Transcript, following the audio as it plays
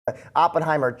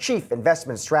Oppenheimer Chief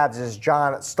Investment Strategist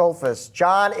John Stoltzfus.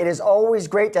 John, it is always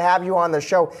great to have you on the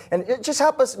show. And just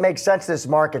help us make sense of this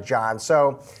market, John.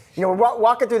 So, we're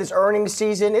walking through this earnings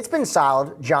season. It's been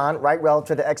solid, John, right,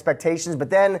 relative to expectations. But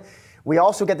then we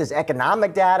also get this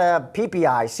economic data,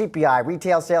 PPI, CPI,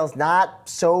 retail sales, not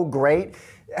so great.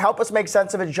 Help us make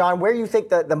sense of it, John, where you think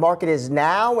the market is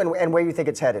now and where you think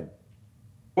it's headed.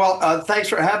 Well, thanks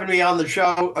for having me on the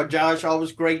show, Josh.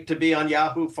 Always great to be on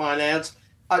Yahoo Finance.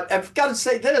 I've got to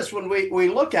say this, when we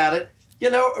look at it,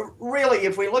 really,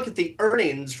 if we look at the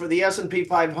earnings for the S&P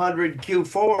 500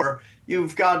 Q4,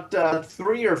 you've got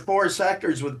 3 or 4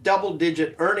 sectors with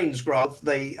double-digit earnings growth.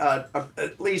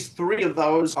 At least 3 of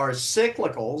those are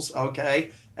cyclicals,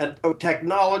 okay? And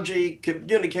technology,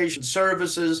 communication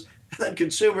services, and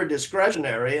consumer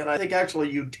discretionary. And I think actually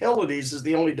utilities is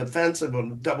the only defensive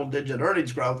on double-digit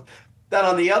earnings growth. Then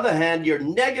on the other hand, your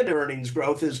negative earnings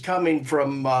growth is coming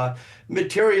from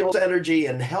materials, energy,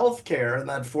 and healthcare in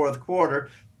that fourth quarter.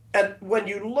 And when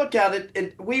you look at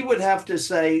it, we would have to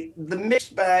say the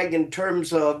mixed bag in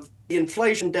terms of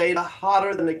inflation data,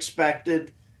 hotter than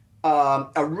expected,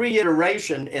 a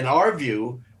reiteration, in our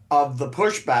view, of the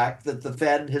pushback that the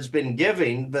Fed has been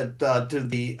giving to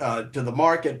the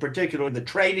market, particularly the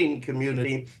trading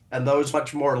community, and those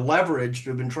much more leveraged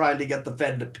who've been trying to get the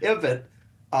Fed to pivot.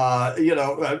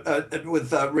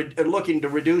 With looking to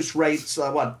reduce rates,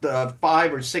 5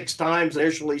 or 6 times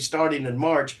initially starting in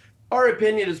March. Our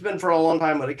opinion has been for a long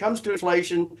time when it comes to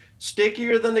inflation,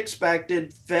 stickier than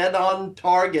expected, Fed on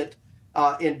target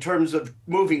in terms of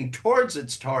moving towards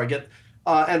its target.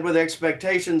 And with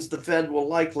expectations, the Fed will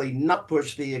likely not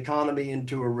push the economy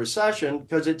into a recession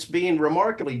because it's being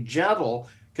remarkably gentle,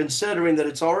 considering that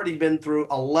it's already been through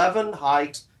 11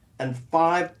 hikes and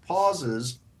 5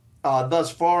 pauses thus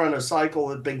far in a cycle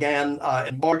that began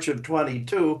in March of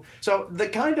 22. So the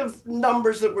kind of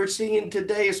numbers that we're seeing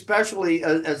today, especially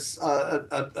as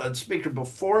a speaker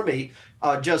before me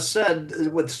just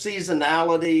said, with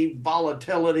seasonality,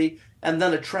 volatility, and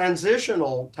then a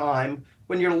transitional time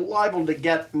when you're liable to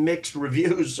get mixed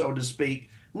reviews, so to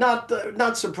speak,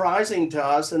 not surprising to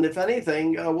us. And if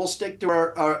anything, we'll stick to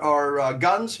our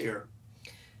guns here.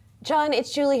 John,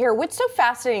 it's Julie here. What's so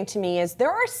fascinating to me is there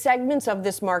are segments of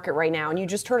this market right now, and you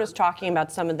just heard us talking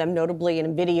about some of them, notably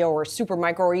in NVIDIA or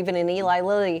Supermicro or even in Eli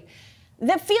Lilly,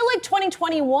 that feel like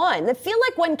 2021, that feel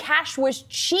like when cash was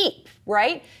cheap,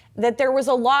 right? That there was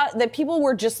a lot, that people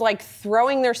were just like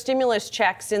throwing their stimulus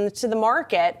checks into the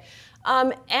market.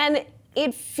 And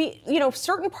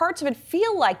certain parts of it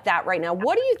feel like that right now.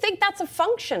 What do you think that's a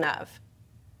function of?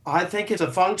 I think it's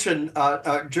a function,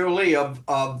 Julie,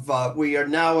 of we are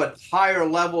now at higher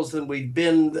levels than we've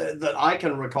been that I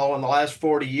can recall in the last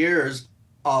 40 years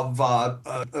of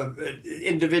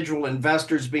individual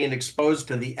investors being exposed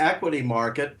to the equity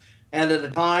market, and at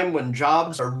a time when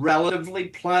jobs are relatively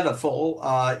plentiful,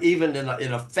 even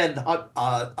in a Fed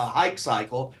hike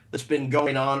cycle that's been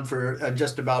going on for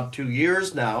just about 2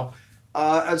 years now.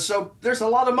 And so there's a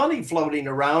lot of money floating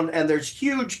around, and there's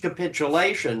huge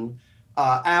capitulation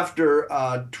after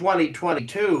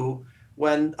 2022,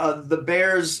 when the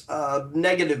Bears'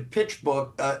 negative pitch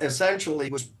book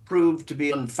essentially was proved to be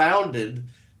unfounded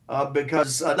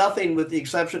because nothing, with the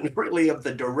exception really of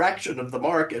the direction of the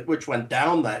market, which went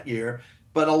down that year,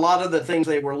 but a lot of the things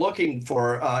they were looking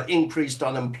for, increased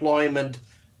unemployment,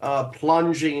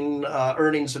 plunging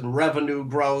earnings and revenue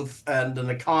growth, and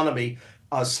an economy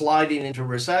sliding into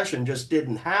recession, just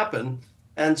didn't happen.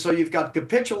 And so you've got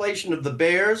capitulation of the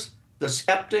Bears, the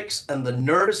skeptics, and the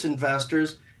nervous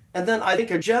investors. And then I think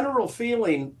a general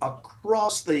feeling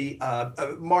across the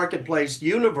marketplace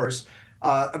universe,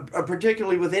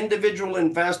 particularly with individual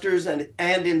investors and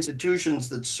institutions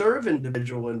that serve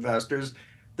individual investors,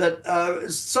 that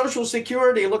Social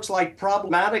Security looks like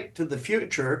problematic to the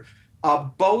future,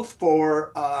 both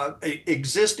for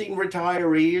existing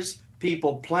retirees,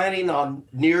 people planning on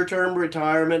near-term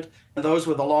retirement, and those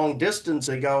with a long distance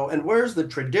to go. And where's the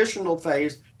traditional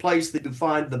place that you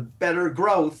find the better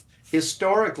growth?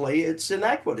 Historically, it's in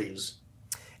equities.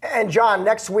 And John,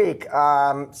 next week,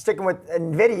 sticking with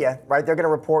NVIDIA, right? They're going to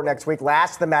report next week.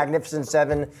 Last, the Magnificent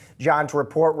Seven, John, to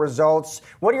report results.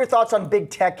 What are your thoughts on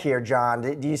big tech here, John?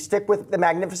 Do you stick with the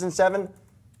Magnificent Seven?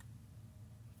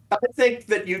 I think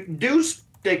that you do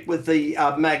stick with the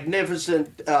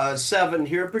Magnificent Seven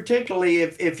here, particularly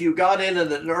if you got in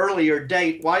at an earlier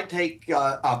date. Why take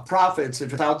profits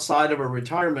if it's outside of a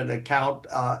retirement account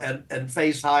and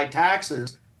face high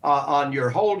taxes on your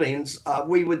holdings?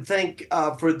 We would think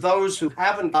for those who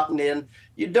haven't gotten in,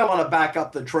 you don't want to back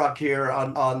up the truck here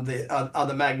on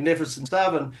the Magnificent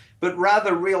Seven, but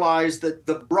rather realize that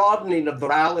the broadening of the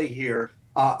rally here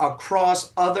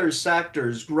across other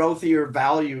sectors, growthier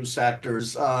value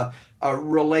sectors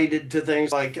related to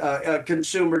things like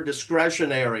consumer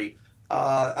discretionary,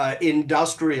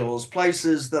 industrials,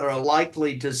 places that are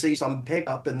likely to see some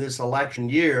pickup in this election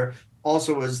year.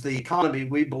 Also, as the economy,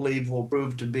 we believe, will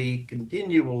prove to be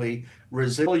continually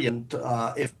resilient,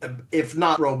 if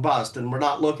not robust. And we're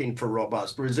not looking for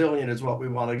robust. Resilient is what we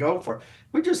want to go for.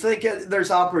 We just think there's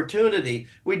opportunity.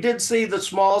 We did see the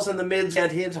smalls and the mids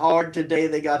get hit hard today.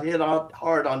 They got hit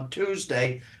hard on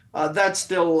Tuesday. That's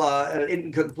still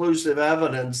inconclusive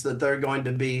evidence that they're going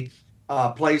to be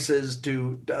places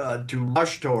to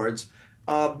rush towards.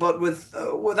 But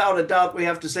without a doubt, we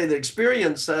have to say that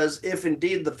experience says if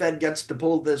indeed the Fed gets to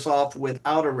pull this off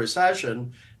without a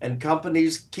recession and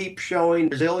companies keep showing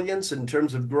resilience in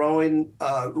terms of growing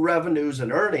revenues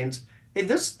and earnings, hey,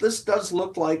 this does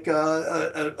look like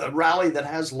a rally that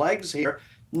has legs here,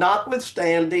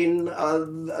 notwithstanding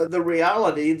the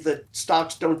reality that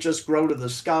stocks don't just grow to the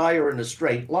sky or in a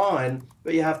straight line,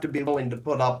 but you have to be willing to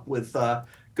put up with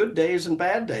good days and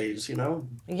bad days, you know?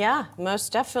 Yeah,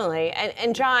 most definitely.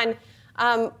 And John,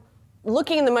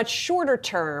 looking in the much shorter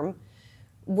term,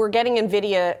 we're getting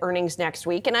NVIDIA earnings next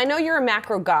week. And I know you're a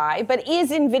macro guy, but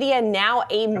is NVIDIA now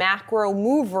a macro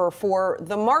mover for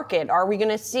the market? Are we going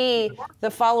to see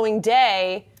the following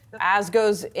day, as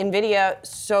goes NVIDIA,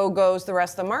 so goes the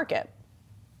rest of the market?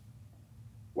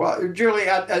 Well, Julie,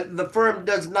 the firm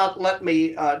does not let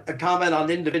me comment on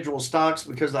individual stocks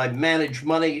because I manage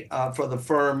money for the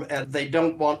firm, and they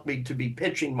don't want me to be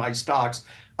pitching my stocks.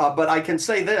 But I can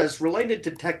say this, related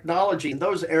to technology, in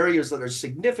those areas that are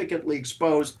significantly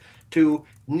exposed to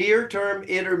near-term,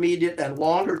 intermediate, and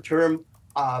longer-term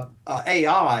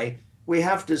AI, we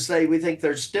have to say we think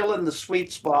they're still in the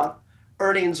sweet spot.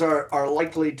 Earnings are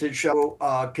likely to show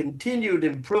continued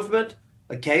improvement.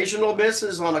 Occasional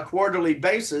misses on a quarterly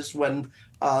basis when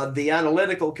the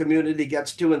analytical community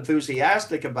gets too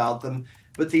enthusiastic about them.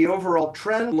 But the overall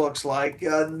trend looks like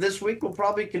this week will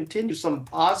probably continue some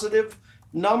positive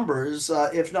numbers,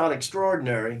 if not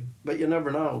extraordinary. But you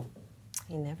never know.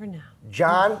 You never know.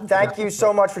 John, thank you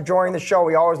so much for joining the show.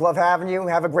 We always love having you.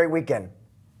 Have a great weekend.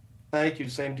 Thank you.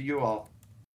 Same to you all.